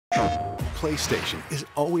PlayStation is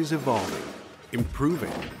always evolving,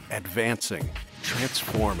 improving, advancing,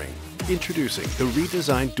 transforming. Introducing the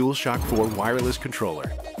redesigned Dualshock 4 wireless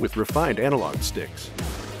controller with refined analog sticks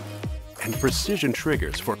and precision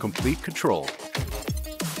triggers for complete control.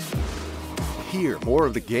 Hear more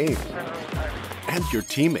of the game and your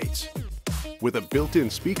teammates with a built-in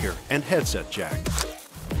speaker and headset jack.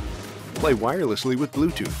 Play wirelessly with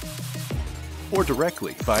Bluetooth or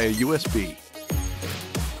directly via USB.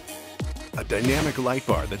 A dynamic light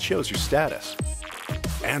bar that shows your status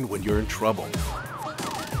and when you're in trouble.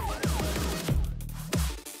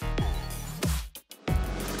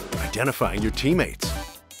 Identifying your teammates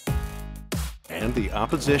and the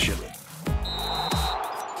opposition.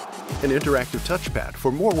 An interactive touchpad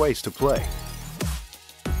for more ways to play.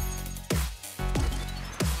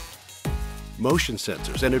 Motion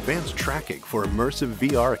sensors and advanced tracking for immersive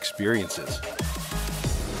VR experiences.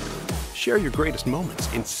 Share your greatest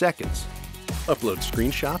moments in seconds. Upload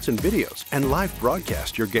screenshots and videos and live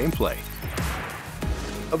broadcast your gameplay.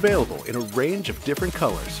 Available in a range of different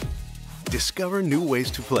colors. Discover new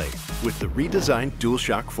ways to play with the redesigned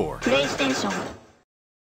Dualshock 4. PlayStation